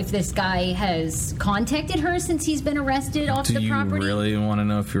find out if this guy has contacted her since he's been arrested off the property. Do you really want to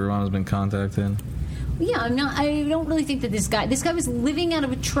know if your mom has been contacted? Yeah, I don't really think that this guy was living out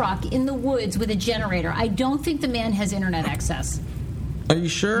of a truck in the woods with a generator. I don't think the man has internet access. Are you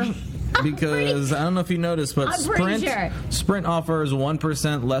sure? Because I don't know if you noticed, but I'm pretty sure. Sprint offers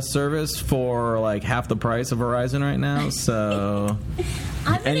 1% less service for like half the price of Verizon right now. So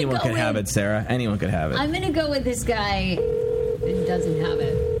anyone could have it, Sarah. Anyone could have it. I'm going to go with this guy who doesn't have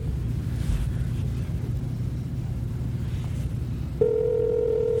it.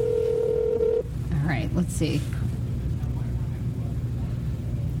 All right, let's see.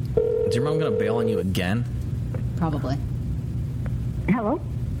 Is your mom going to bail on you again? Probably. Hello?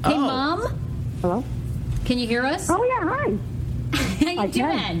 Hey, Oh. Mom? Hello? Can you hear us? Oh, yeah, hi. How you I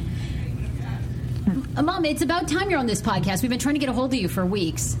doing? can. Mom, it's about time you're on this podcast. We've been trying to get a hold of you for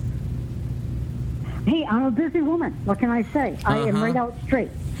weeks. Hey, I'm a busy woman. What can I say? I am right out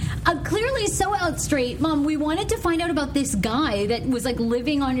straight. Clearly so out straight. Mom, we wanted to find out about this guy that was like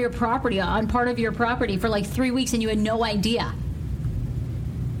living on your property, on part of your property for like 3 weeks, and you had no idea.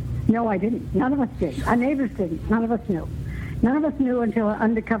 No, I didn't. None of us did. Our neighbors didn't. None of us knew. None of us knew until an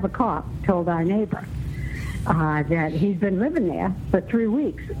undercover cop told our neighbor that he'd been living there for 3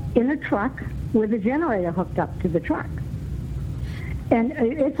 weeks in a truck with a generator hooked up to the truck. And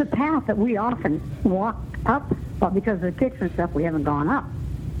it's a path that we often walk up, but because of the kicks and stuff, we haven't gone up.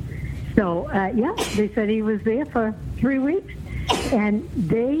 So, yeah, they said he was there for 3 weeks, and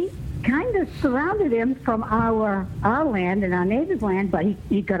they kind of surrounded him from our land and our neighbor's land, but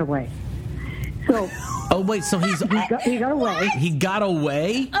he got away. So... Oh, wait, so he got away. He got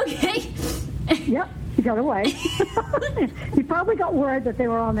away? Okay. Yep, he got away. He probably got word that they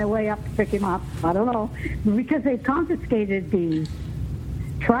were on their way up to pick him up. I don't know. Because they confiscated the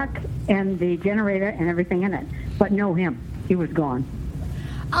truck and the generator and everything in it. But no him. He was gone.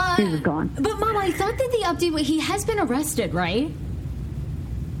 He was gone. But, Mom, I thought that the update was he has been arrested, right?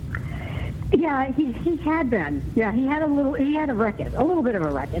 Yeah, he had been. Yeah, he had a little bit of a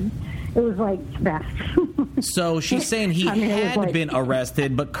record. It was like theft. So she's saying he had been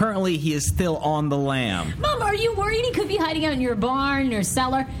arrested, but currently he is still on the lam. Mom, are you worried he could be hiding out in your barn, your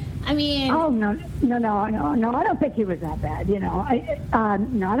cellar? I mean... Oh, no, I don't think he was that bad, you know.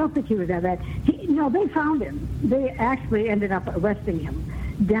 No, I don't think he was that bad. They found him. They actually ended up arresting him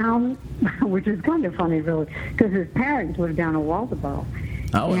down, which is kind of funny, really, because his parents were down in Waldoboro.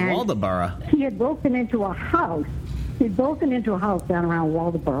 Oh, in Waldoboro. He had broken into a house. He'd broken into a house down around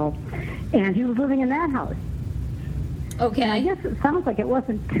Waldoboro, and he was living in that house. Okay. And I guess it sounds like it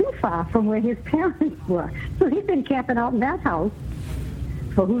wasn't too far from where his parents were. So he'd been camping out in that house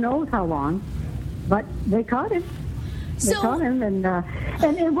for who knows how long, but they caught him. They caught him,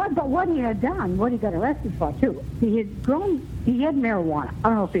 but what he had done, what he got arrested for too, he had marijuana. I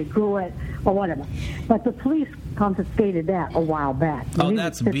don't know if he grew it or whatever, but the police confiscated that a while back. Oh,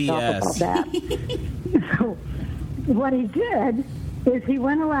 that's BS. About that. So what he did is he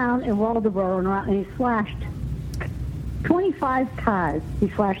went around in Waldoboro and he slashed 25 cars. He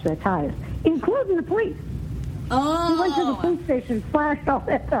slashed their tires, including the police. Oh. He went to the police station, slashed all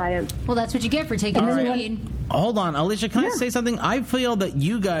their tires. Well, that's what you get for taking the speed. Hold on, Alicia, can I say something? I feel that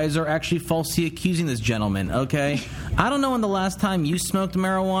you guys are actually falsely accusing this gentleman, okay? I don't know when the last time you smoked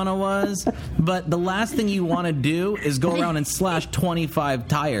marijuana was, but the last thing you want to do is go around and slash 25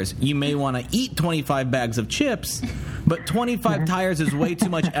 tires. You may want to eat 25 bags of chips, but 25 tires is way too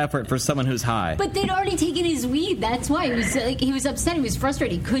much effort for someone who's high. But they'd already taken his weed. That's why he was upset. He was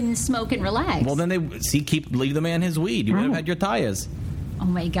frustrated. He couldn't smoke and relax. Well, then leave the man his weed. You would have had your tires. Oh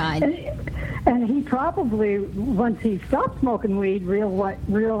my God. And he probably, once he stopped smoking weed,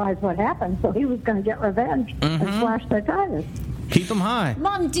 realized what happened, so he was going to get revenge and slash their tires. Keep them high.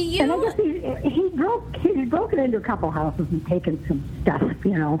 Mom, do you... And I guess he'd broken into a couple houses and taken some stuff,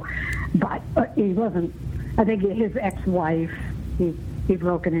 you know, but he wasn't... I think his ex-wife, he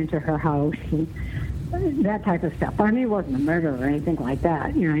broken into her house. that type of stuff. I mean, he wasn't a murderer or anything like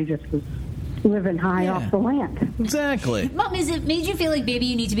that. You know, he just was living high off the land. Exactly. Mom, has it made you feel like maybe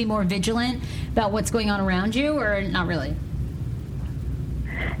you need to be more vigilant about what's going on around you, or not really?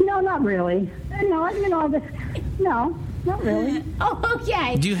 No, not really. No, no, not really. Oh,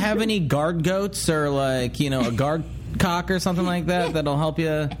 okay. Do you have any guard goats or like, you know, a guard cock or something like that that'll help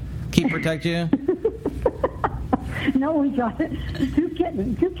you protect you? No, we got 2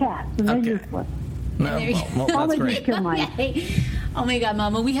 kittens, 2 cats, and they're useless. No, well, that's great. Okay. Oh my God,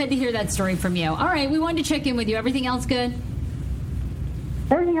 Mama, we had to hear that story from you. All right, we wanted to check in with you. Everything else good?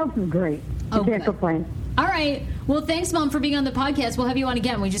 Everything else is great. I can't complain. All right. Well, thanks, Mom, for being on the podcast. We'll have you on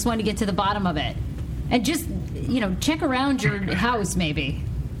again. We just wanted to get to the bottom of it. And just, you know, check around your house, maybe.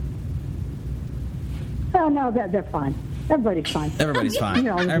 Oh, no, they're fine. Everybody's fine. Everybody's fine. You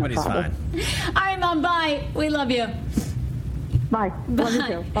know, Everybody's fine. All right, Mom, bye. We love you. Bye. Love you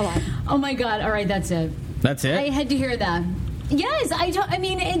too. Bye-bye. Oh, my God. All right, that's it. That's it? I had to hear that. Yes, I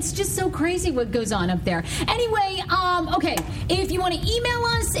mean, it's just so crazy what goes on up there. Anyway, okay, if you want to email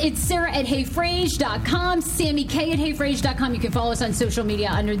us, it's sarah@heyfrase.com, Sammy K @heyfrase.com. You can follow us on social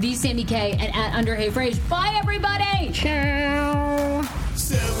media under the Sammy K and at under heyfrase. Bye, everybody. Sarah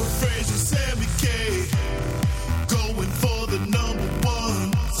Frase and Sammy K.